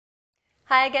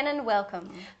Hi again and welcome.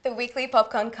 The weekly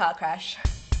popcorn car crash.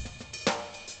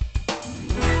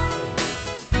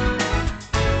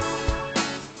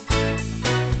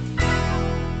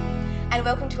 And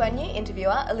welcome to our new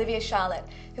interviewer, Olivia Charlotte,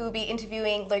 who will be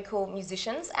interviewing local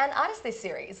musicians and artists this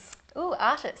series. Ooh,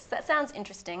 artists. That sounds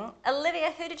interesting.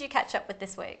 Olivia, who did you catch up with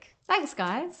this week? Thanks,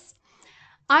 guys.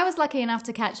 I was lucky enough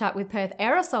to catch up with Perth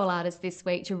aerosol artist this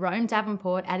week, Jerome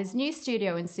Davenport, at his new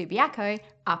studio in Subi,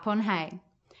 up on Hay.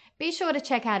 Be sure to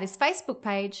check out his Facebook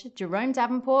page, Jerome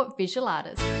Davenport Visual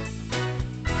Artist.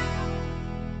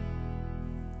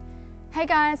 Hey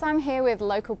guys, I'm here with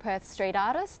local Perth street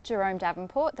artist, Jerome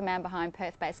Davenport, the man behind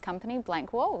Perth-based company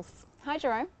Blank Walls. Hi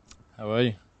Jerome. How are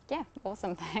you? Yeah,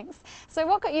 awesome, thanks. So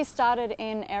what got you started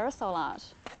in aerosol art?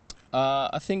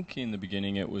 I think in the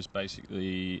beginning it was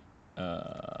basically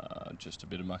just a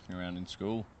bit of mucking around in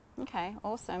school. Okay,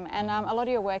 awesome. And a lot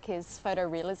of your work is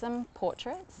photorealism,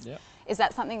 portraits. Yeah. Is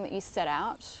that something that you set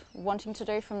out wanting to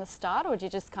do from the start, or did you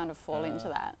just kind of fall into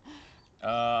that?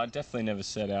 I definitely never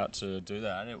set out to do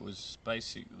that. It was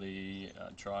basically,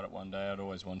 I tried it one day. I'd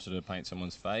always wanted to paint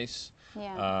someone's face.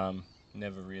 Yeah.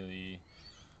 Never really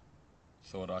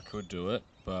thought I could do it,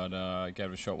 but I gave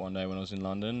it a shot one day when I was in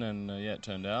London, and yeah, it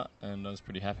turned out, and I was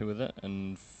pretty happy with it,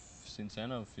 and since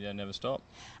then I've never stopped.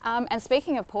 And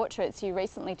speaking of portraits, you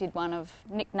recently did one of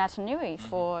Nick Natanui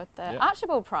for the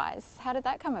Archibald Prize. How did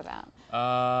that come about?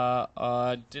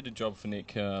 I did a job for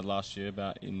Nick last year,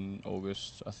 about in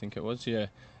August, I think it was, yeah.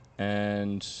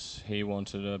 And he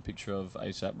wanted a picture of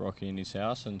ASAP Rocky in his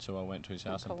house, and so I went to his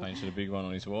house and painted a big one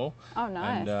on his wall. Oh,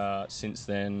 nice. And since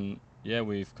then, yeah,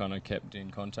 we've kind of kept in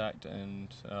contact,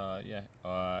 and yeah,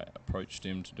 I approached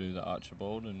him to do the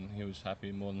Archibald, and he was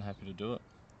happy, more than happy to do it.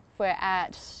 We're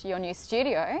at your new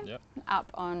studio up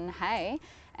on Hay,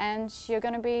 and you're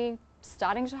going to be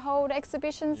starting to hold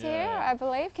exhibitions here, I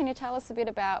believe. Can you tell us a bit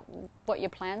about what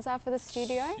your plans are for the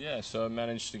studio? Yeah, so I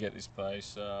managed to get this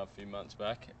place a few months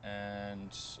back, and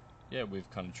yeah, we've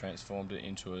kind of transformed it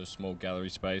into a small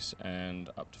gallery space and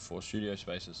up to 4 studio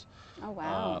spaces. Oh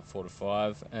wow. 4 to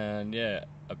 5, and yeah,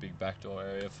 a big back door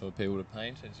area for people to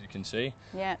paint, as you can see.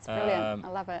 Yeah, it's brilliant. I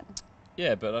love it.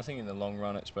 Yeah, but I think in the long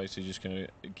run it's basically just going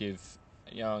to give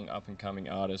young up-and-coming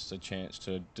artists a chance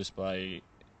to display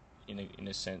in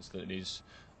a sense that it is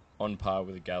on par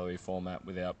with a gallery format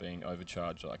without being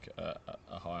overcharged like a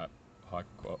high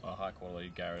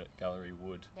quality gallery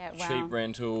would. Yeah, wow. Cheap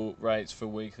rental rates for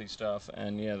weekly stuff,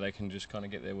 and yeah, they can just kind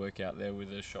of get their work out there with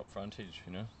a shop frontage,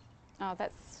 you know. Oh,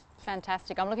 that's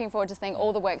fantastic. I'm looking forward to seeing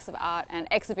all the works of art and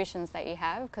exhibitions that you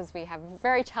have, because we have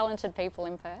very talented people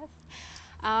in Perth.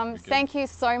 Thank you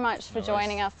so much for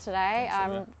joining us today.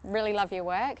 Really love your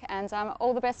work, and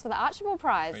all the best for the Archibald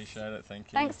Prize. Appreciate it, thank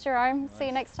you. Thanks, Jerome. See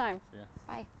you next time. Yeah.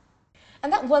 Bye.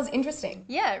 And that was interesting.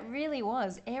 Yeah, it really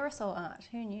was. Aerosol art,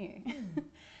 who knew?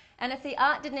 And if the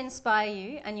art didn't inspire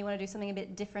you and you want to do something a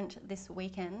bit different this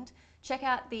weekend, check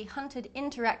out the Hunted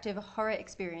Interactive Horror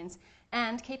Experience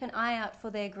and keep an eye out for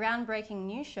their groundbreaking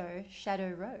new show, Shadow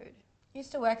Road. You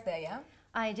used to work there, yeah?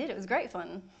 I did, it was great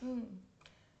fun.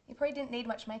 You probably didn't need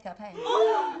much makeup, hey?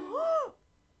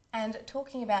 And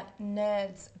talking about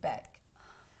nerds, Beck,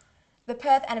 the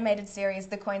Perth animated series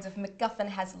The Coins of McGuffin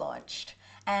has launched,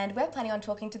 and we're planning on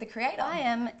talking to the creator. I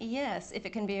am, yes, if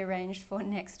it can be arranged for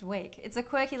next week. It's a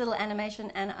quirky little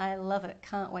animation and I love it.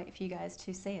 Can't wait for you guys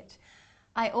to see it.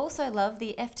 I also love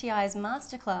the FTI's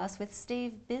Masterclass with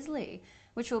Steve Bisley,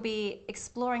 which will be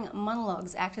exploring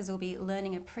monologues. Actors will be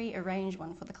learning a pre-arranged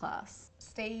one for the class.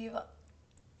 Steve?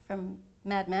 From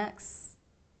Mad Max,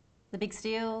 The Big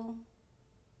Steal,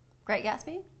 Great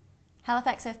Gatsby,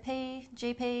 Halifax FP,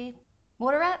 GP,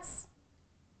 Water Rats?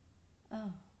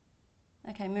 Oh,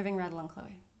 okay, moving right along,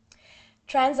 Chloe.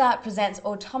 TransArt presents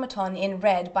Automaton in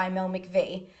Red by Mel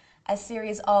McVee, a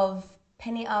series of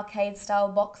penny arcade style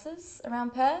boxes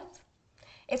around Perth.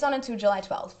 It's on until July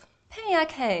 12th. Penny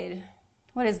Arcade,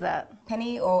 what is that?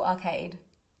 Penny or arcade?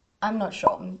 I'm not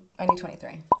sure, I'm only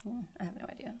 23. I have no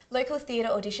idea. Local theatre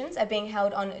auditions are being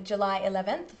held on July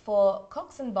 11th for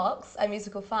Cox and Box, a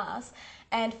musical farce,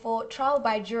 and for Trial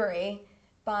by Jury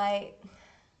by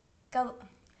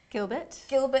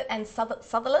Gilbert and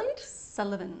Sutherland?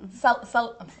 Sullivan.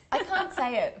 I can't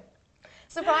say it.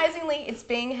 Surprisingly, it's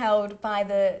being held by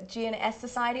the G&S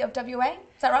Society of WA.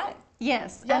 Is that right?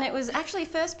 Yes, and it was actually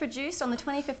first produced on the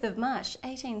 25th of March,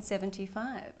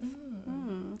 1875.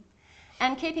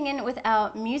 And keeping in with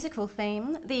our musical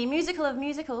theme, the Musical of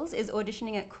Musicals is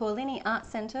auditioning at Koorliny Art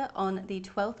Centre on the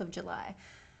 12th of July.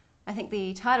 I think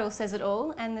the title says it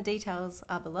all and the details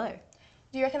are below.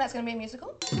 Do you reckon that's going to be a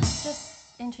musical?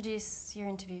 Just introduce your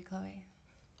interview, Chloe.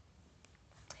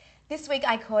 This week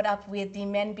I caught up with the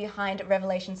men behind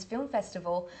Revelations Film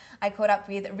Festival. I caught up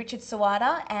with Richard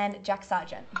Sawada and Jack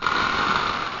Sargent.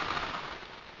 Hi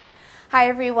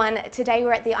everyone, today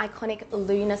we're at the iconic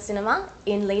Luna Cinema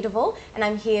in Leederville and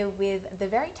I'm here with the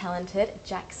very talented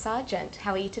Jack Sargent.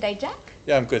 How are you today, Jack?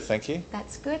 Yeah, I'm good, thank you.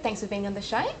 That's good, thanks for being on the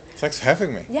show. Thanks for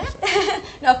having me. Yeah.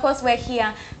 Now, of course, we're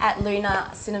here at Luna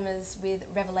Cinemas with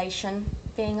Revelation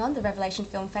being on, the Revelation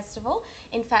Film Festival.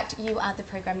 In fact, you are the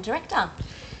program director.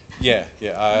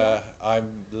 Yeah.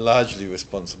 I'm largely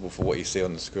responsible for what you see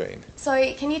on the screen.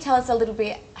 So can you tell us a little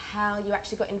bit how you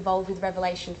actually got involved with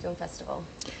Revelation Film Festival?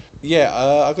 Yeah,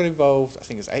 I got involved, I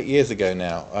think it's 8 years ago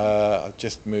now. I've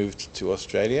just moved to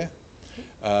Australia.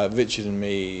 Richard and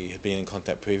me had been in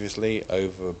contact previously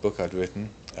over a book I'd written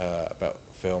about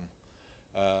film.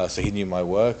 So he knew my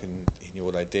work and he knew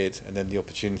what I did, and then the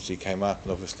opportunity came up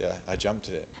and obviously I jumped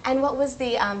at it. And what was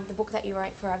the book that you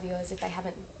wrote for our viewers if they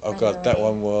haven't Oh God, that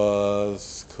one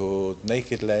was called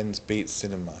Naked Lens Beats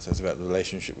Cinema. So it's about the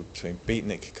relationship between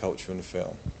beatnik culture and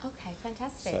film. Okay,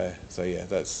 fantastic. So yeah,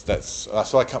 that's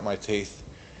so I cut my teeth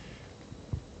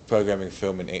programming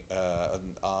film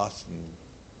and art and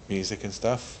music and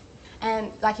stuff.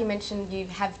 And like you mentioned, you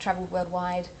have travelled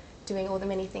worldwide doing all the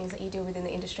many things that you do within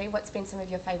the industry. What's been some of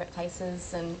your favourite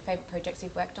places and favourite projects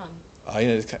you've worked on? I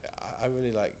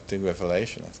really like doing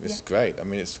Revelation. I think it's great. I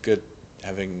mean, it's good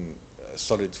having a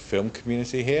solid film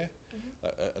community here,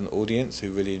 an audience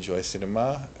who really enjoy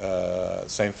cinema.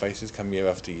 Same faces come year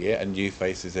after year, and new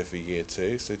faces every year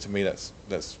too. So to me, that's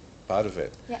part of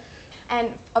it. Yeah.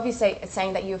 And obviously, it's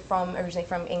saying that you're originally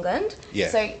from England. Yeah.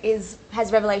 So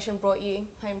has Revelation brought you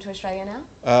home to Australia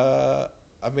now?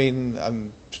 I mean,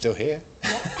 I'm still here.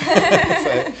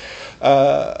 Yeah.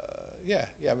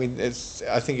 I mean, I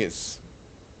think that's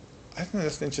an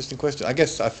interesting question. I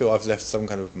guess I feel I've left some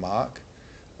kind of mark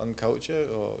on culture,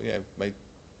 or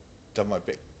done my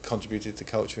bit, contributed to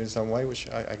culture in some way, which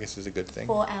I guess is a good thing.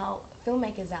 For our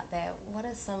filmmakers out there, what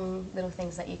are some little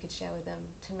things that you could share with them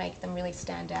to make them really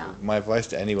stand out? My advice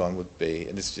to anyone would be,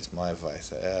 and this is just my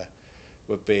advice,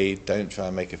 would be don't try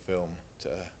and make a film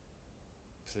to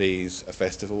please a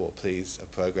festival or please a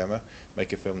programmer.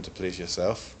 Make a film to please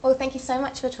yourself. Well, thank you so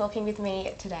much for talking with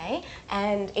me today.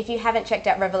 And if you haven't checked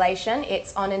out Revelation,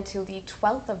 it's on until the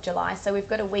 12th of July, so we've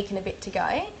got a week and a bit to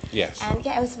go. Yes. And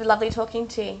yeah, it was lovely talking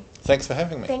to you. Thanks for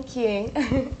having me. Thank you.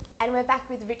 And we're back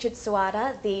with Richard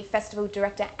Sawada, the festival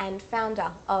director and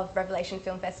founder of Revelation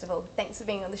Film Festival. Thanks for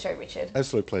being on the show, Richard.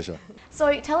 Absolute pleasure.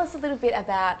 So tell us a little bit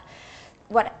about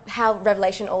how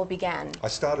Revelation all began. I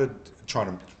started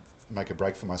trying to make a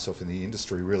break for myself in the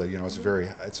industry, really. It's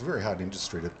a very hard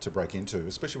industry to break into,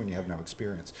 especially when you have no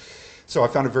experience. So I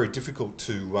found it very difficult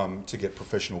to get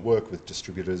professional work with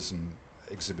distributors and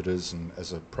exhibitors and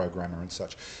as a programmer and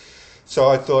such. So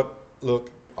I thought,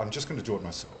 look, I'm just going to do it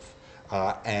myself.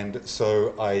 And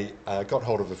so I got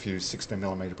hold of a few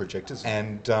 16mm projectors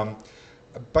and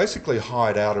basically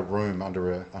hired out a room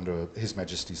under His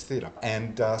Majesty's Theatre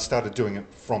and started doing it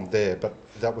from there. But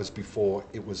that was before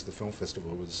it was the film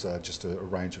festival. It was just a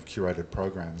range of curated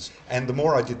programs. And the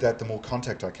more I did that, the more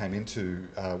contact I came into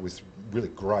with really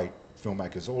great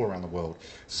filmmakers all around the world.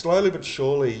 Slowly but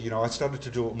surely, I started to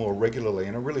do it more regularly,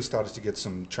 and I really started to get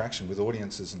some traction with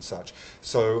audiences and such.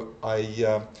 So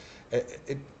there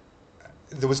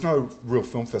was no real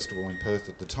film festival in Perth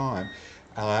at the time.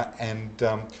 And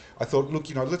I thought,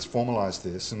 look, let's formalise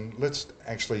this and let's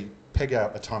actually peg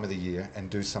out a time of the year and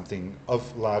do something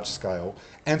of large scale.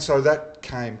 And so that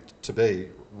came to be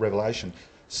Revelation.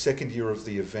 Second year of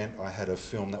the event, I had a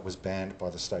film that was banned by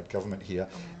the state government here,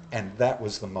 and that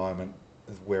was the moment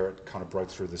where it kind of broke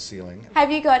through the ceiling.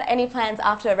 Have you got any plans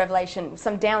after Revelation?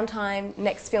 Some downtime,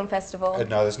 next film festival?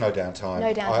 No, there's no downtime.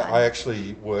 No downtime. I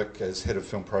actually work as head of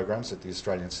film programs at the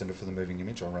Australian Centre for the Moving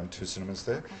Image. I run 2 cinemas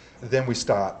there. Okay. Then we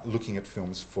start looking at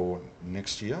films for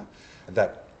next year.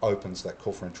 That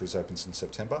call for entries opens in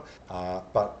September.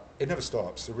 But it never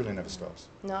stops. It really never stops.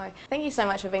 No. Thank you so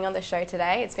much for being on the show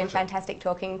today. It's been fantastic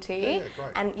talking to you. Yeah,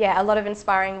 great. And yeah, a lot of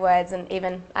inspiring words, and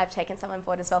even I've taken some on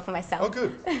board as well for myself. Oh,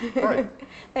 good. Great.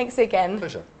 Thanks again.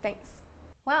 Pleasure. Thanks.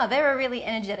 Wow, they're a really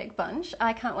energetic bunch.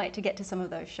 I can't wait to get to some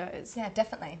of those shows. Yeah,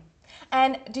 definitely.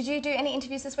 And did you do any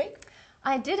interviews this week?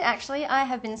 I did actually. I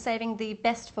have been saving the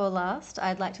best for last.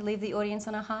 I'd like to leave the audience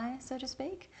on a high, so to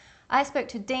speak. I spoke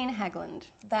to Dean Haglund.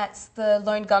 That's the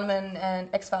lone gunman and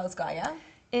X-Files guy, yeah?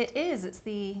 It is. It's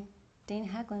the Dean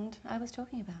Haglund I was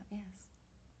talking about, yes.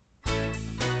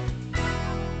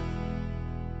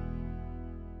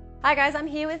 Hi guys, I'm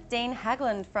here with Dean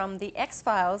Haglund from The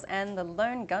X-Files and The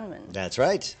Lone Gunman. That's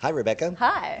right. Hi, Rebecca.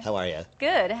 Hi. How are you?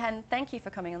 Good, and thank you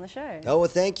for coming on the show. Oh, well,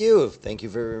 thank you. Thank you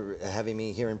for having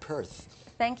me here in Perth.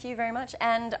 Thank you very much.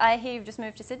 And I hear you've just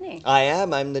moved to Sydney. I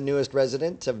am. I'm the newest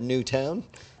resident of Newtown.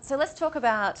 So let's talk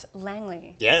about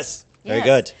Langley. Yes. Very Yes.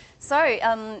 good.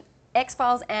 So,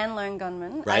 X-Files and Lone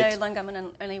Gunman. Right. I know Lone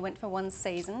Gunman only went for one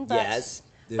season, but... Yes.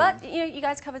 But, you know, you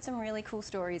guys covered some really cool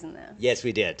stories in there. Yes,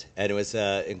 we did. And it was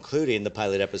including the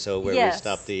pilot episode where Yes. we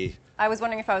stopped the... I was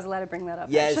wondering if I was allowed to bring that up,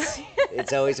 Yes. actually.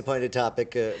 It's always a pointed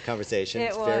topic conversation.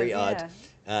 It's very odd.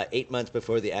 8 months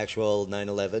before the actual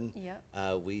 9/11,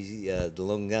 the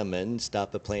Lone Gunmen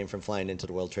stopped a plane from flying into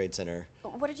the World Trade Center.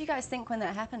 What did you guys think when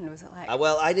that happened? Was it like...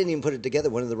 Well, I didn't even put it together.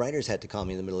 One of the writers had to call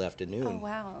me in the middle of the afternoon. Oh,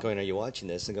 wow. Going, are you watching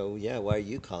this? And go, yeah, why are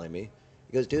you calling me?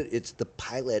 He goes, dude, it's the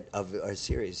pilot of our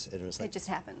series. And it was like... It just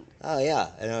happened. Oh, yeah.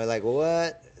 And I was like,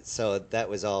 what? So that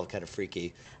was all kind of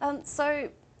freaky. So,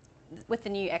 with the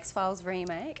new X-Files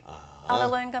remake, are the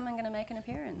Lone Gunmen going to make an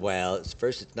appearance? Well,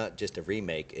 first, it's not just a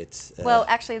remake. It's... well,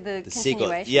 actually, the sequel.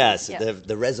 continuation. Yes, Yep.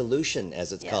 the resolution,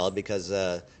 as it's Yes. called, because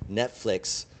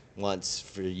Netflix wants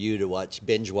for you to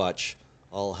binge watch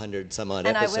all 100 some odd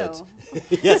And episodes. I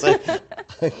will. Yes,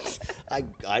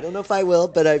 I don't know if I will,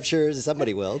 but I'm sure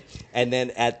somebody will. And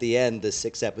then at the end, the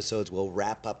 6 episodes will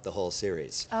wrap up the whole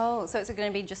series. Oh, so it's going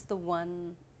to be just the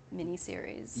one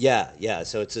miniseries? Yeah.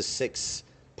 So it's a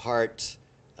 6-part,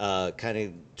 kind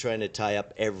of trying to tie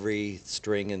up every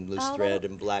string and loose thread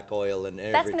and black oil and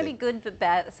everything. That's going to be good but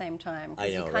bad at the same time. I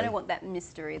Because know, you kind right? of want that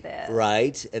mystery there.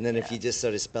 Right, and then if you just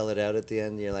sort of spell it out at the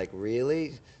end, you're like,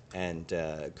 really? And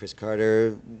Chris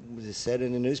Carter said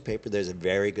in the newspaper, there's a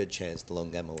very good chance the Lone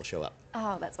Gunman will show up.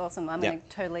 Oh, that's awesome. I'm going to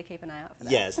totally keep an eye out for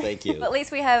that. Yes, thank you. But at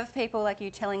least we have people like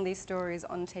you telling these stories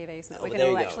on TV so that we can there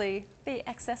all you go. actually be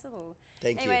accessible.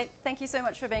 Thank you. Anyway, thank you so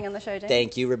much for being on the show, Jane.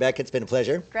 Thank you, Rebecca. It's been a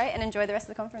pleasure. Great, and enjoy the rest of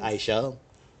the conference. I shall.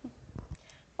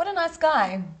 What a nice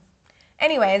guy.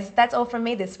 Anyways, that's all from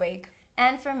me this week.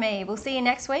 And from me, we'll see you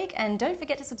next week, and don't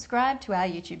forget to subscribe to our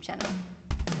YouTube channel.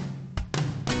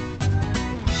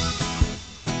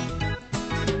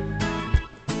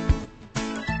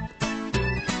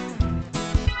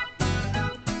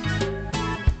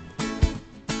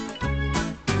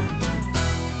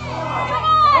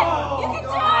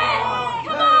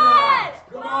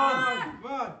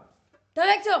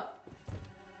 Director!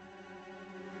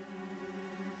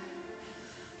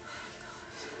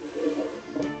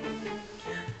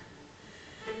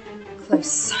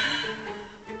 Close.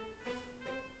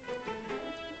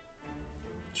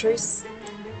 Truce.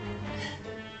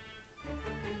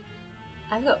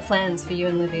 I've got plans for you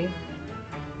and Livy.